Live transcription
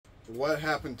What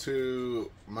happened to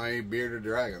my bearded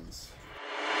dragons?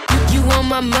 You on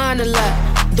my mind a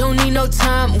lot. Don't need no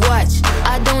time watch.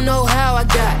 I don't know how I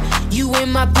got you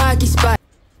in my pocket spot.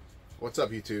 What's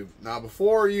up, YouTube? Now,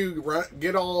 before you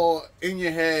get all in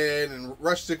your head and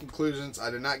rush to conclusions,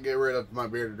 I did not get rid of my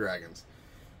bearded dragons.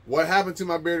 What happened to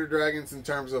my bearded dragons in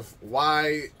terms of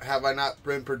why have I not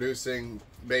been producing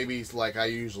babies like I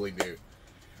usually do?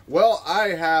 Well, I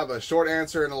have a short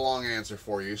answer and a long answer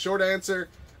for you. Short answer,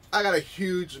 I got a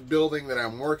huge building that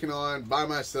I'm working on by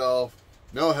myself,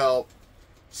 no help.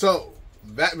 So,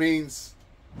 that means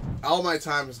all my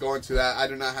time is going to that. I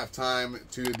do not have time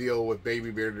to deal with baby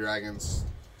bearded dragons.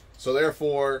 So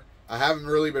therefore, I haven't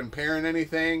really been pairing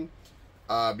anything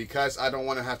because I don't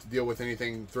want to have to deal with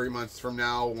anything 3 months from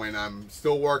now when I'm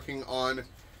still working on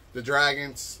the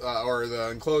dragons or the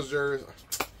enclosures.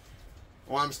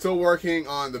 Well, I'm still working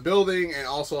on the building and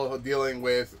also dealing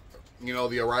with, you know,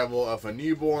 the arrival of a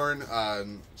newborn.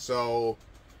 So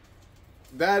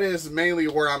that is mainly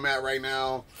where I'm at right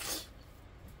now.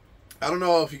 I don't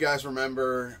know if you guys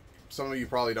remember, some of you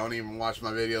probably don't even watch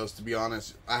my videos, to be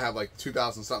honest. I have like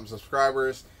 2,000 something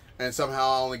subscribers, and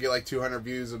somehow I only get like 200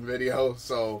 views in video.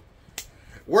 So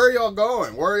where are y'all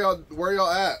going? Where are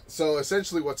y'all at? So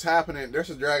essentially what's happening,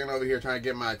 there's a dragon over here trying to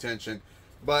get my attention.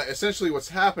 But essentially what's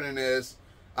happening is,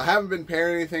 I haven't been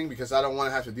pairing anything because I don't want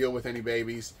to have to deal with any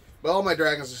babies. But all my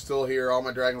dragons are still here. All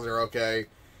my dragons are okay.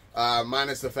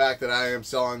 Minus the fact that I am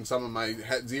selling some of my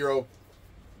zero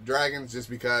dragons just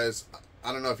because,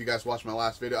 I don't know if you guys watched my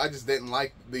last video. I just didn't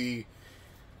like the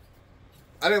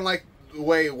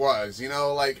way it was. You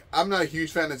know, like, I'm not a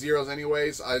huge fan of zeros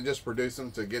anyways. I just produce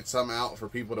them to get some out for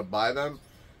people to buy them.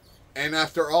 And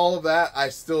after all of that, I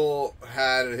still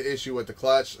had an issue with the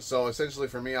clutch. So essentially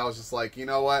for me, I was just like, you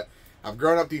know what? I've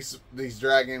grown up these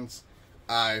dragons.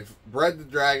 I've bred the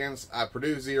dragons. I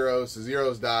produced zeros. The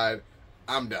zeros died.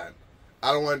 I'm done.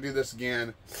 I don't want to do this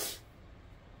again.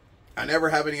 I never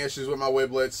have any issues with my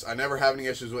Wiblets. I never have any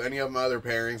issues with any of my other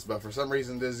pairings. But for some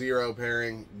reason, this zero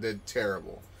pairing did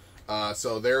terrible.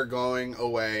 So they're going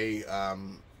away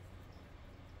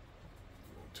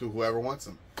to whoever wants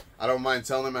them. I don't mind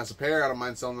selling them as a pair. I don't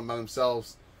mind selling them by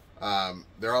themselves.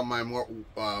 They're on my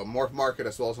Morph Market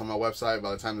as well as on my website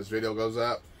by the time this video goes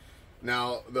up.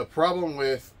 Now, the problem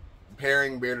with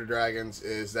pairing bearded dragons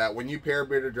is that when you pair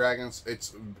bearded dragons,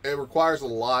 it requires a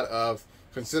lot of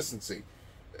consistency.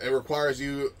 It requires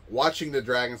you watching the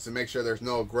dragons to make sure there's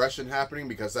no aggression happening,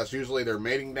 because that's usually their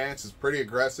mating dance is pretty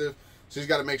aggressive. So you've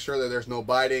got to make sure that there's no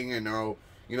biting and no,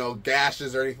 you know,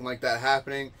 gashes or anything like that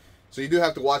happening. So you do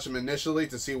have to watch them initially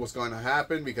to see what's going to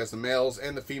happen, because the males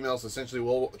and the females essentially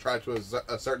will try to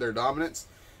assert their dominance,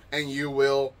 and you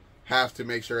will have to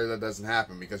make sure that doesn't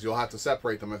happen, because you'll have to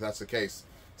separate them if that's the case.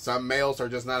 Some males are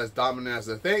just not as dominant as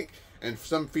they think, and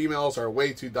some females are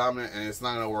way too dominant, and it's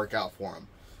not going to work out for them.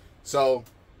 So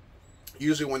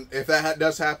usually if that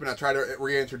does happen, I try to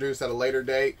reintroduce at a later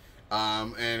date.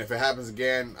 And if it happens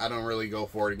again, I don't really go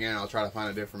for it again. I'll try to find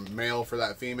a different male for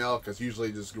that female, because usually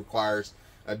it just requires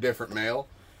a different male.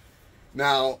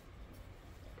 Now,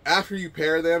 after you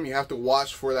pair them, you have to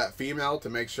watch for that female to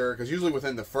make sure, because usually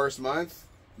within the first month,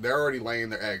 they're already laying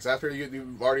their eggs. After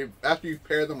you've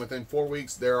paired them within 4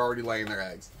 weeks, they're already laying their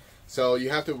eggs. So you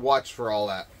have to watch for all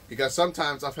that, because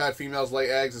sometimes I've had females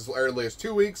lay eggs as early as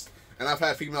 2 weeks, and I've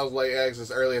had females lay eggs as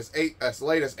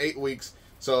late as 8 weeks.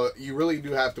 So you really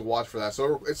do have to watch for that.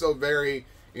 So it's a very,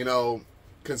 you know,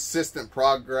 consistent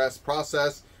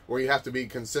process where you have to be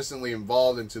consistently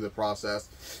involved into the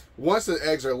process. Once the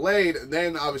eggs are laid,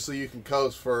 then obviously you can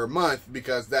coast for a month,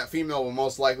 because that female will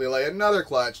most likely lay another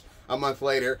clutch a month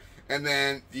later, and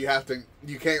then you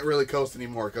can't really coast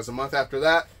anymore, because a month after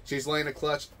that, she's laying a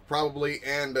clutch probably,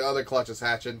 and the other clutch is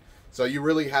hatching. So you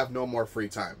really have no more free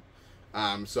time.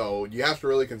 So you have to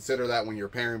really consider that when you're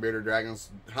pairing bearded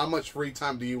dragons. How much free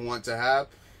time do you want to have?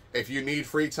 If you need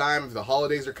free time, if the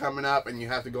holidays are coming up and you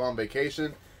have to go on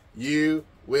vacation, you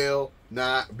will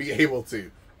not be able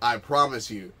to. I promise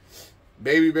you.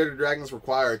 Baby bearded dragons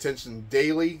require attention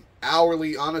daily,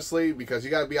 hourly, honestly, because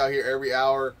you got to be out here every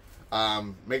hour,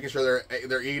 making sure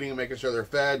they're eating, making sure they're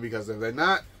fed, because if they're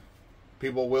not,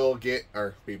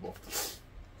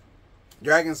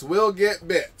 dragons will get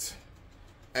bit.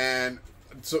 And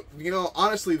so, you know,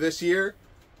 honestly, this year,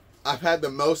 I've had the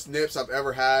most nips I've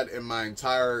ever had in my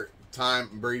entire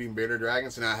time breeding bearded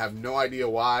dragons, and I have no idea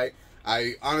why.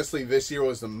 Honestly, this year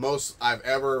was the most I've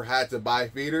ever had to buy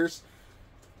feeders,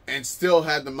 and still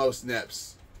had the most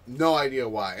nips. No idea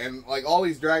why. And like, all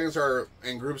these dragons are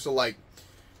in groups of like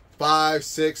 5,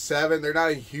 6, 7. They're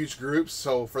not in huge groups,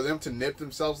 so for them to nip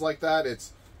themselves like that,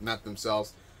 it's not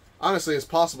themselves. honestly, it's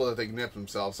possible that they nip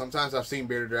themselves. Sometimes I've seen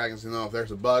bearded dragons, if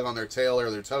there's a bug on their tail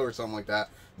or their toe or something like that,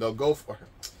 they'll go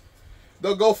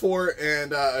for it,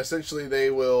 and essentially they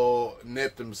will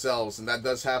nip themselves, and that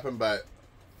does happen, but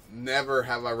never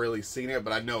have I really seen it,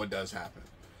 but I know it does happen.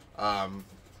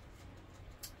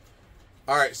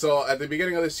 Alright, so at the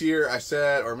beginning of this year, I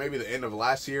said, or maybe the end of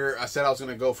last year, I said I was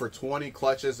going to go for 20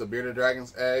 clutches of bearded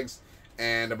dragon's eggs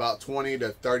and about 20 to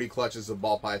 30 clutches of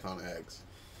ball python eggs.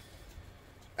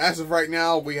 As of right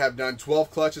now, we have done 12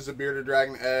 clutches of bearded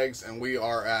dragon eggs, and we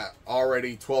are at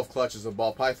already 12 clutches of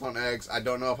ball python eggs. I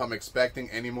don't know if I'm expecting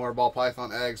any more ball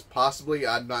python eggs. Possibly,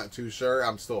 I'm not too sure.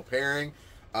 I'm still pairing.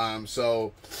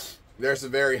 So there's a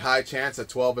very high chance that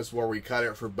 12 is where we cut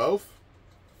it for both.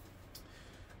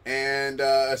 And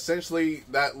essentially,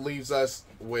 that leaves us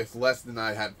with less than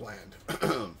I had planned,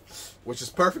 which is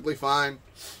perfectly fine,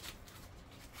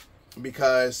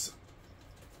 because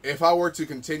if I were to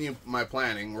continue my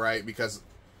planning, right, because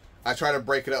I try to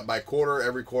break it up by quarter.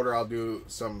 Every quarter I'll do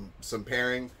some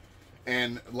pairing.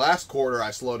 And last quarter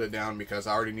I slowed it down because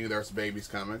I already knew there's babies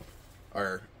coming.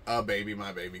 Or my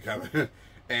baby coming.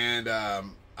 And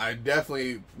I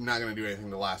definitely not going to do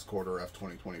anything the last quarter of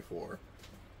 2024.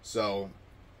 So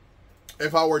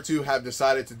if I were to have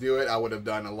decided to do it, I would have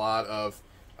done a lot of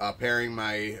pairing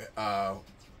my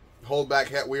holdback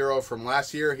Het Wero from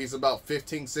last year. He's about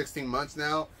 15, 16 months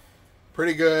now.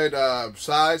 Pretty good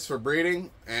size for breeding,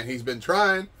 and he's been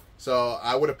trying. So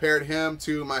I would have paired him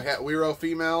to my Het Wero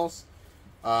females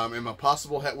and my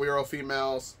possible Het Wero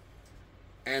females,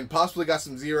 and possibly got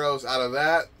some zeros out of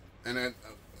that. And then,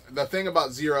 the thing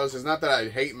about zeros is not that I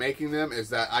hate making them, is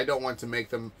that I don't want to make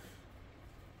them,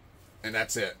 and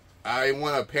that's it. I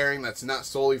want a pairing that's not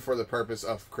solely for the purpose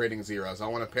of creating zeros. I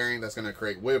want a pairing that's going to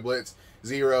create wiblets,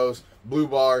 zeros, blue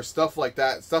bars, stuff like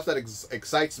that. Stuff that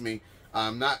excites me.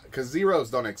 Not because zeros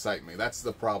don't excite me. That's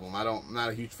the problem. I'm not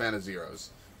a huge fan of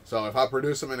zeros. So if I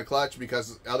produce them in a clutch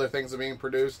because other things are being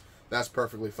produced, that's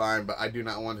perfectly fine. But I do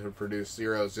not want to produce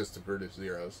zeros just to produce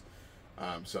zeros.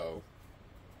 So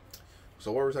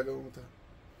where was I going with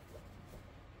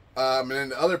that? And then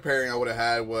the other pairing I would have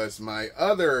had was my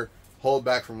other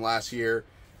holdback from last year.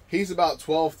 He's about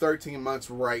 12, 13 months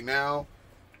right now.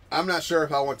 I'm not sure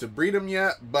if I want to breed him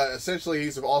yet, but essentially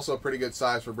he's also a pretty good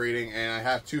size for breeding, and I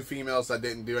have 2 females that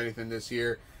didn't do anything this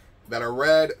year that are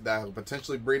red that I'll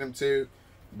potentially breed him to,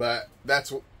 but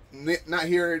that's not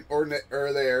here or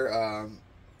there.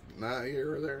 Not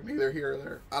here or there, neither here or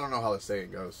there. I don't know how the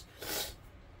saying goes.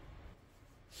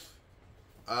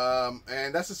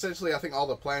 And that's essentially, I think, all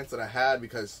the plans that I had,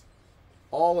 because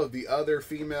all of the other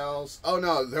females... Oh,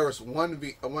 no, there was one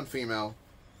female.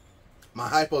 My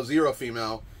Hypo Zero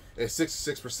female is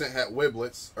 66% Het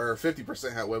Wiblets, or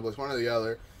 50% Het Wiblets, one or the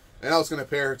other. And I was going to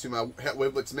pair her to my Het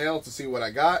Wiblets male to see what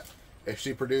I got. If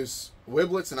she produced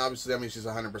Wiblets, and obviously that means she's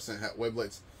 100% Het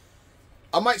Wiblets.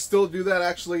 I might still do that,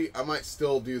 actually. I might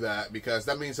still do that, because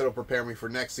that means it'll prepare me for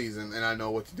next season, and I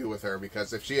know what to do with her.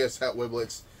 Because if she has Het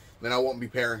Wiblets, then I won't be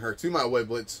pairing her to my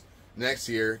Wiblets next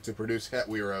year to produce Het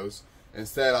Weros.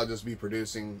 Instead, I'll just be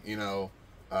producing,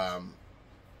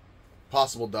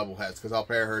 possible double hets, because I'll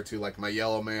pair her to like my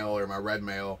yellow male or my red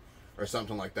male or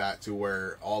something like that, to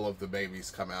where all of the babies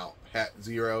come out Het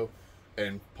Zero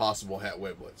and possible Het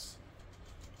Wiblets.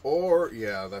 Or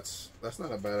yeah, that's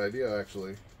not a bad idea,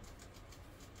 actually.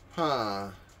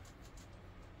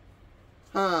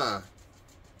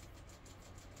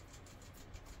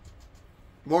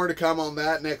 More to come on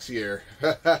that next year.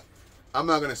 I'm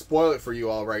not going to spoil it for you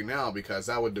all right now, because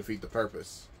that would defeat the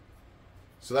purpose.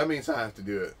 So that means I have to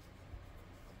do it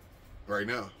right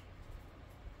now.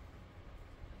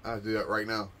 I have to do that right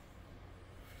now.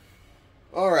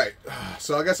 Alright,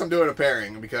 so I guess I'm doing a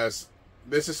pairing, because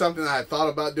this is something I had thought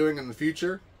about doing in the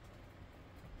future.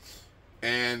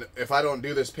 And if I don't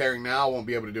do this pairing now, I won't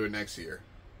be able to do it next year.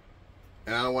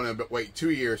 And I don't want to wait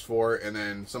 2 years for it, and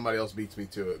then somebody else beats me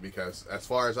to it, because as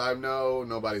far as I know,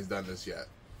 nobody's done this yet.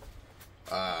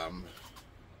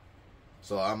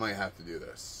 So I might have to do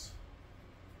this.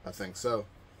 I think so.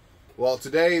 Well,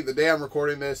 today, the day I'm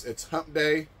recording this, it's hump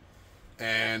day.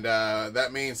 And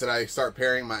that means that I start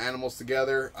pairing my animals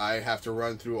together. I have to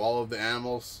run through all of the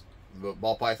animals, the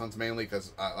ball pythons mainly,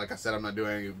 because like I said, I'm not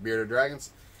doing any bearded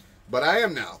dragons. But I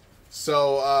am now.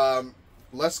 So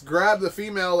let's grab the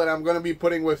female that I'm going to be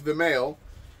putting with the male.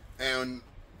 And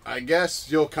I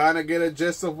guess you'll kind of get a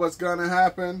gist of what's going to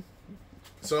happen.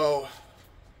 So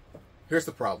here's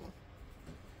the problem.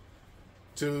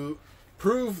 To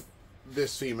prove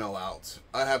this female out,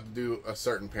 I have to do a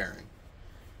certain pairing.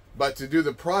 But to do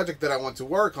the project that I want to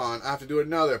work on, I have to do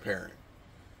another pairing.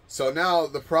 So now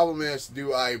the problem is,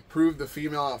 do I prove the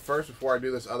female out first before I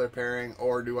do this other pairing,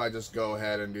 or do I just go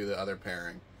ahead and do the other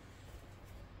pairing?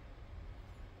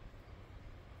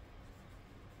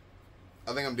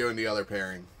 I think I'm doing the other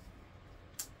pairing.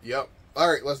 Yep.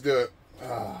 Alright, let's do it.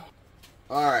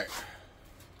 Alright.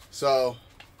 So,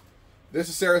 this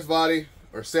is Sarah's body,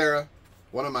 or Sarah.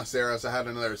 One of my Sarahs. I had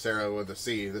another Sarah with a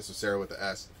C. This is Sarah with the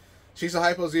S. She's a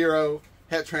hypo zero,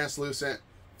 het translucent,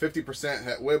 50%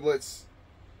 het wiblets,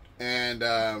 and,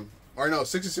 or no,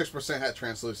 66% het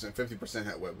translucent, 50%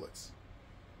 het wiblets.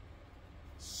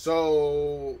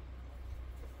 So,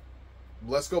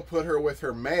 let's go put her with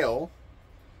her male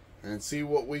and see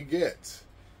what we get.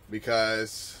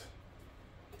 Because,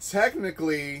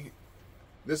 technically,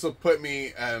 this will put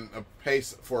me at a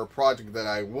pace for a project that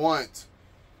I want,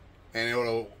 and it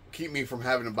will keep me from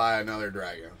having to buy another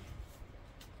dragon.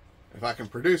 If I can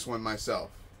produce one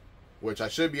myself, which I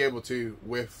should be able to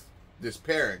with this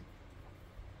pairing.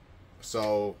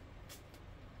 So,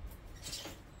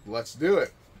 let's do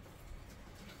it.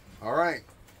 Alright.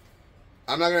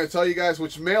 I'm not going to tell you guys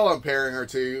which male I'm pairing her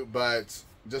to, but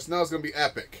just know it's going to be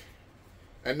epic.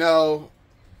 And no,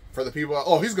 for the people,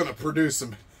 oh, he's going to produce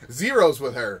some zeros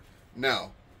with her.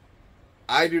 No.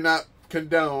 I do not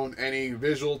condone any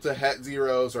visual to het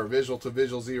zeros or visual to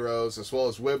visual zeros, as well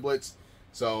as wiblets.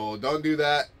 So don't do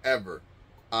that ever.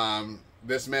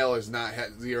 This male is not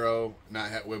het zero, not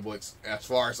het wiblets. As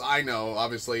far as I know,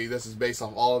 obviously this is based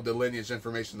off all of the lineage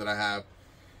information that I have.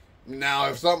 Now,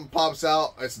 if something pops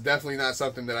out, it's definitely not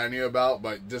something that I knew about,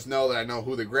 but just know that I know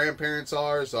who the grandparents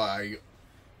are, so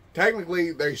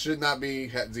technically, they should not be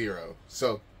het zero.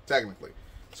 So, technically.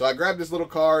 So, I grab this little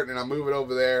card, and I move it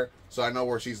over there, so I know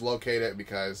where she's located,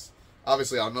 because,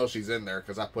 obviously, I'll know she's in there,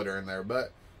 because I put her in there,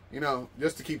 but, you know,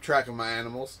 just to keep track of my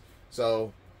animals.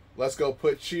 So, let's go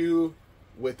put you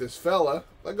with this fella.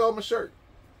 Let go of my shirt.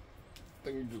 I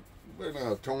think we're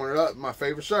going to torn it up, my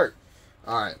favorite shirt.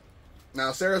 Alright.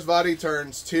 Now, Sarah's body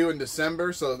turns 2 in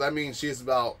December, so that means she's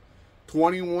about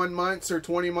 21 months or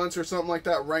 20 months or something like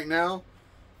that right now.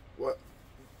 What?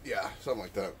 Yeah, something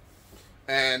like that.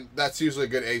 And that's usually a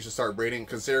good age to start breeding,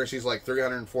 considering she's like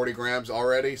 340 grams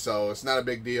already, so it's not a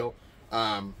big deal.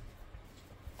 Now,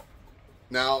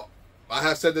 I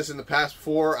have said this in the past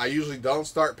before, I usually don't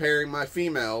start pairing my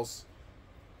females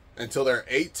until they're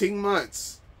 18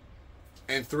 months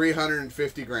and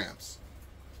 350 grams.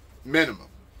 Minimum.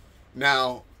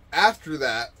 Now, after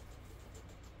that,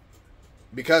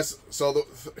 because, so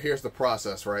here's the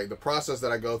process, right? The process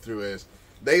that I go through is,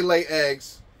 they lay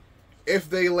eggs. If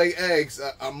they lay eggs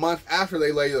a month after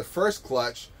they lay the first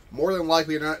clutch, more than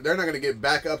likely they're not going to get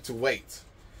back up to weight.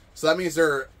 So that means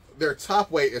their top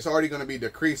weight is already going to be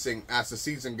decreasing as the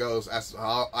season goes, as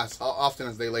often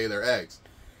as they lay their eggs.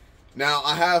 Now,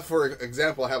 I have, for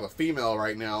example, I have a female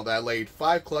right now that laid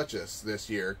 5 clutches this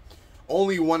year.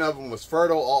 Only one of them was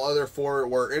fertile. All other 4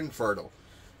 were infertile.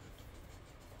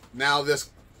 Now, this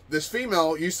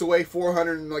female used to weigh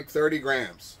 430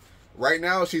 grams. Right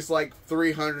now, she's like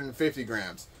 350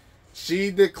 grams. She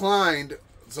declined.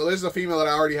 So this is a female that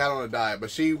I already had on a diet,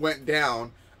 but she went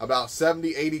down about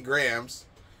 70, 80 grams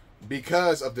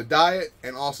because of the diet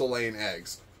and also laying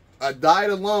eggs. A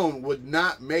diet alone would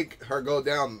not make her go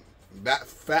down that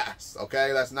fast.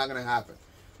 Okay, that's not going to happen.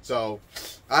 So,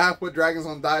 I have put dragons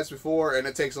on diets before, and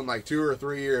it takes them like 2 or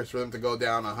 3 years for them to go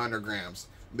down 100 grams.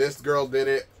 This girl did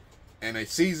it in a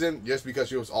season just because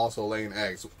she was also laying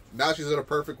eggs. Now she's at a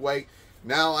perfect weight.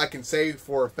 Now I can say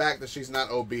for a fact that she's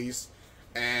not obese.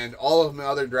 And all of my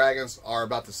other dragons are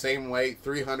about the same weight,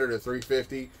 300 or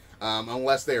 350.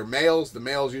 Unless they are males. The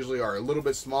males usually are a little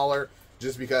bit smaller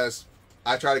just because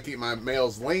I try to keep my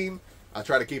males lean. I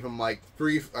try to keep them like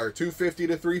 250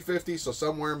 to 350, so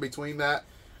somewhere in between that.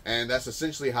 And that's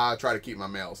essentially how I try to keep my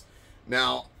males.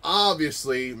 Now,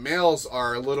 obviously, males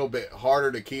are a little bit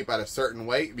harder to keep at a certain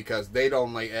weight because they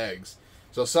don't lay eggs.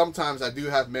 So sometimes I do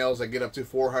have males that get up to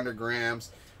 400 grams,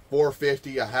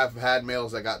 450. I have had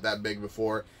males that got that big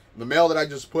before. The male that I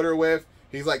just put her with,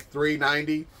 he's like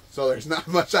 390. So there's not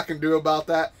much I can do about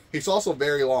that. He's also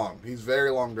very long. He's a very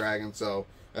long dragon. So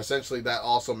essentially that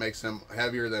also makes him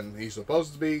heavier than he's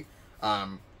supposed to be.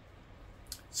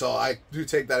 So I do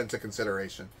take that into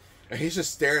consideration. And he's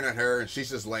just staring at her, and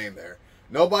she's just laying there.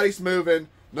 Nobody's moving.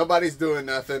 Nobody's doing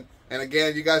nothing. And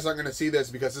again, you guys aren't going to see this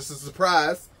because this is a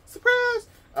surprise. Surprise!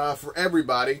 For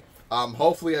everybody.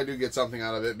 Hopefully I do get something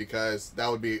out of it because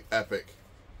that would be epic.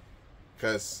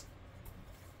 Because,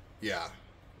 yeah.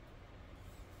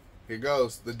 Here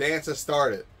goes. The dance has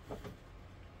started.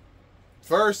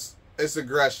 First, it's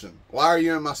aggression. Why are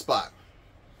you in my spot?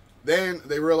 Then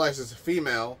they realize it's a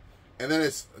female. and then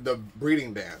it's the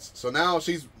breeding dance. So now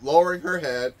she's lowering her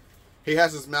head. He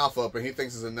has his mouth open. He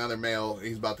thinks it's another male.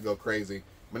 He's about to go crazy.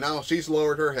 But now she's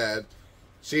lowered her head.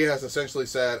 She has essentially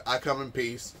said, I come in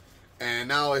peace. And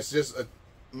now it's just a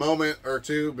moment or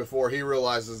two before he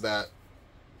realizes that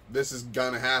this is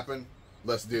going to happen.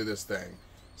 Let's do this thing.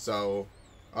 So,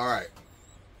 all right.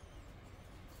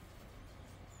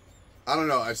 I don't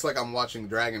know. It's like I'm watching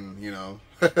Dragon, you know.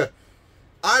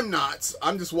 I'm not.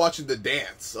 I'm just watching the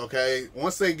dance, okay?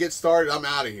 Once they get started, I'm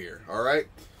out of here, all right?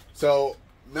 So,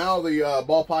 now the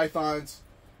ball pythons,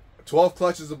 12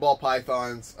 clutches of ball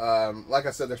pythons. Like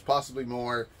I said, there's possibly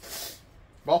more.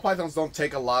 Ball pythons don't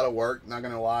take a lot of work, not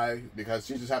going to lie, because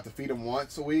you just have to feed them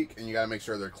once a week, and you got to make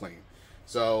sure they're clean.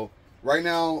 So, right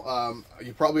now,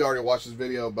 you probably already watched this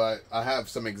video, but I have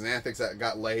some Xanthics that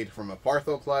got laid from a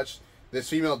Partho clutch. This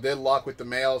female did lock with the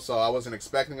male, so I wasn't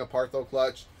expecting a Partho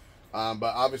clutch.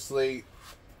 But obviously,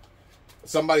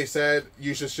 somebody said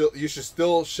you should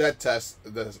still shed test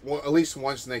at least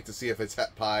one snake to see if it's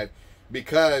het pied,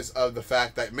 because of the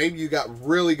fact that maybe you got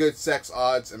really good sex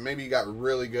odds and maybe you got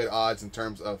really good odds in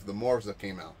terms of the morphs that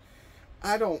came out.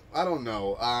 I don't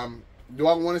know. Do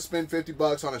I want to spend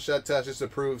 $50 on a shed test just to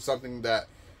prove something that,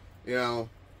 you know,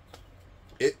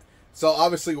 it? So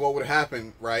obviously, what would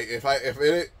happen, right? If I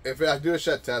do a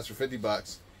shed test for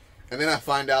 $50, and then I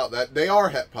find out that they are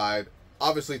het pied,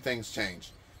 obviously things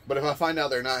change. But if I find out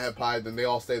they're not het pied, then they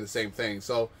all stay the same thing.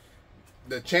 So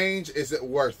the change, is it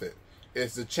worth it?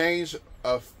 Is the change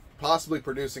of possibly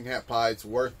producing het pieds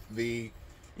worth the,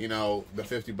 you know, the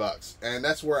 $50? And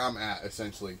that's where I'm at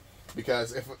essentially,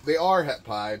 because if they are het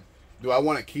pied, do I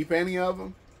want to keep any of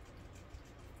them?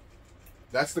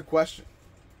 That's the question.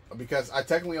 Because I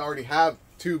technically already have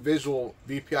 2 visual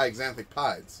VPI Xanthic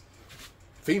pieds,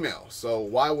 female. So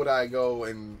why would I go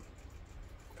and,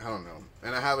 I don't know.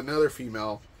 And I have another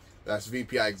female that's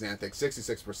VPI Xanthic,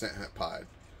 66% het pied,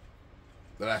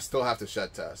 that I still have to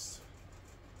shed test.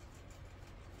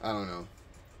 I don't know.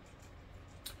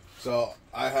 So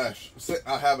I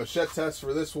have a shed test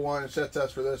for this one, a shed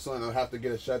test for this one. I'll have to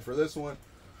get a shed for this one.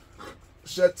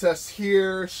 Shed test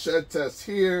here,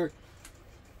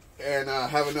 and I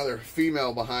have another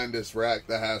female behind this rack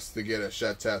that has to get a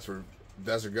shed test for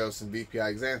Desert Ghost and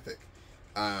VPI Xanthic.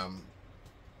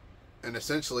 And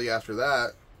essentially after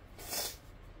that,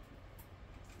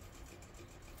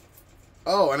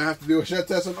 oh, and I have to do a shed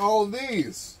test on all of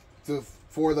these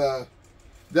for the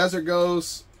Desert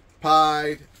Ghost,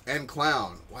 Pied, and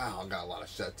Clown. Wow, I got a lot of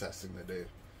shed testing to do.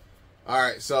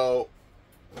 Alright, so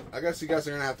I guess you guys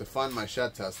are going to have to fund my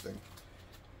shed testing.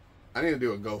 I need to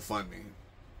do a GoFundMe.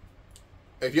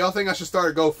 If y'all think I should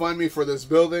start a GoFundMe for this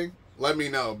building, let me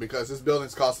know, because this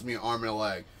building's costing me an arm and a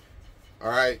leg.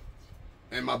 Alright?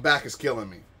 And my back is killing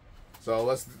me. So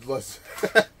let's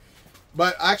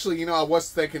But actually, you know, I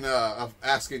was thinking of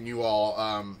asking you all,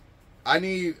 I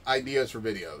need ideas for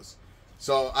videos.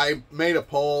 So I made a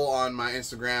poll on my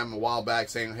Instagram a while back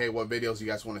saying, hey, what videos you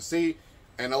guys want to see?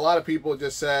 And a lot of people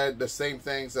just said the same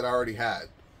things that I already had.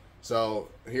 So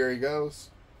here he goes.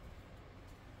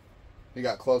 He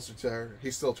got closer to her.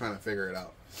 He's still trying to figure it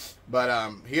out.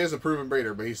 But he is a proven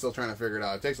breeder, but he's still trying to figure it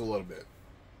out. It takes a little bit.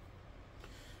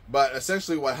 But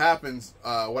essentially what happens,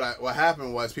 what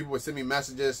happened was people would send me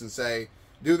messages and say,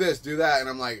 do this, do that. And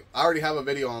I'm like, I already have a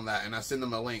video on that. And I send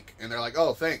them a link. And they're like,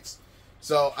 oh, thanks.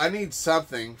 So I need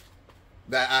something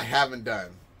that I haven't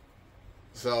done.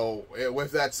 So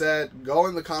with that said, go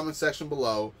in the comment section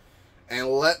below and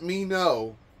let me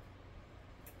know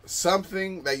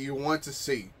something that you want to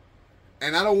see.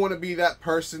 And I don't want to be that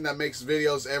person that makes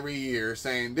videos every year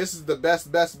saying, this is the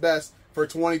best for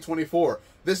 2024.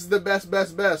 This is the best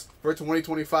for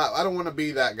 2025. I don't want to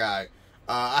be that guy.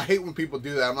 I hate when people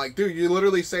do that. I'm like, dude, you're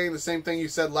literally saying the same thing you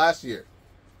said last year.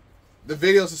 The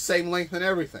video's the same length and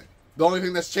everything. The only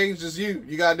thing that's changed is you.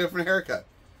 You got a different haircut.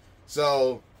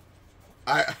 So,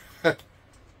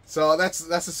 so that's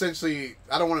essentially,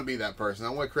 I don't want to be that person. I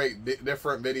want to create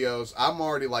different videos. I'm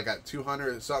already like at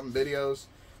 200 something videos.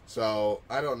 So,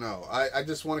 I don't know. I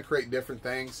just want to create different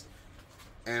things.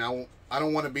 And I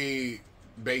don't want to be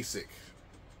basic.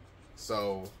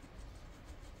 So,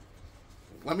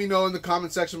 let me know in the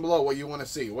comment section below what you want to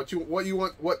see. What do you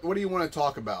want to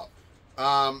talk about?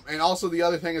 And also the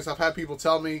other thing is, I've had people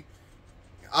tell me,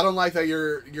 I don't like that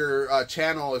your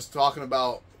channel is talking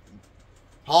about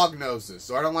hog noses.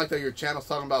 So I don't like that your channel's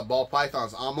talking about ball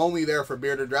pythons. I'm only there for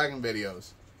bearded dragon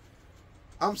videos.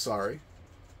 I'm sorry.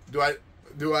 Do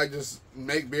I just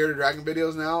make bearded dragon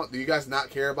videos now? Do you guys not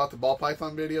care about the ball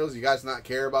python videos? Do you guys not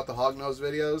care about the hog nose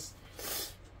videos?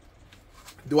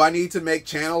 Do I need to make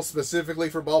channels specifically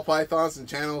for ball pythons and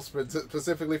channels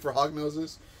specifically for hog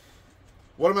noses?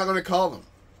 What am I going to call them?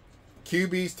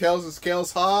 QB's Tails and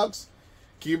Scales Hogs?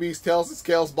 QB's Tails and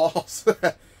Scales Balls?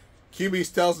 QB's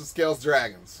Tails and Scales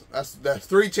Dragons. That's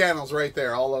 3 channels right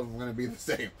there. All of them going to be the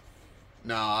same.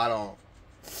 No, I don't.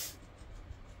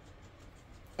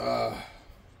 I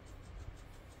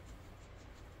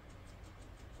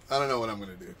don't know what I'm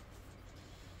going to do.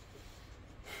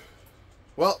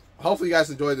 Well, hopefully you guys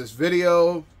enjoyed this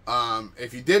video.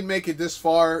 If you did make it this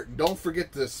far, don't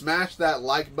forget to smash that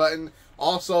like button.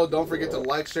 Also, don't forget to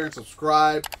like, share, and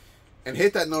subscribe. And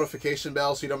hit that notification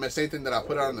bell so you don't miss anything that I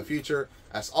put out in the future.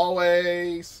 As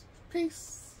always,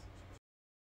 peace.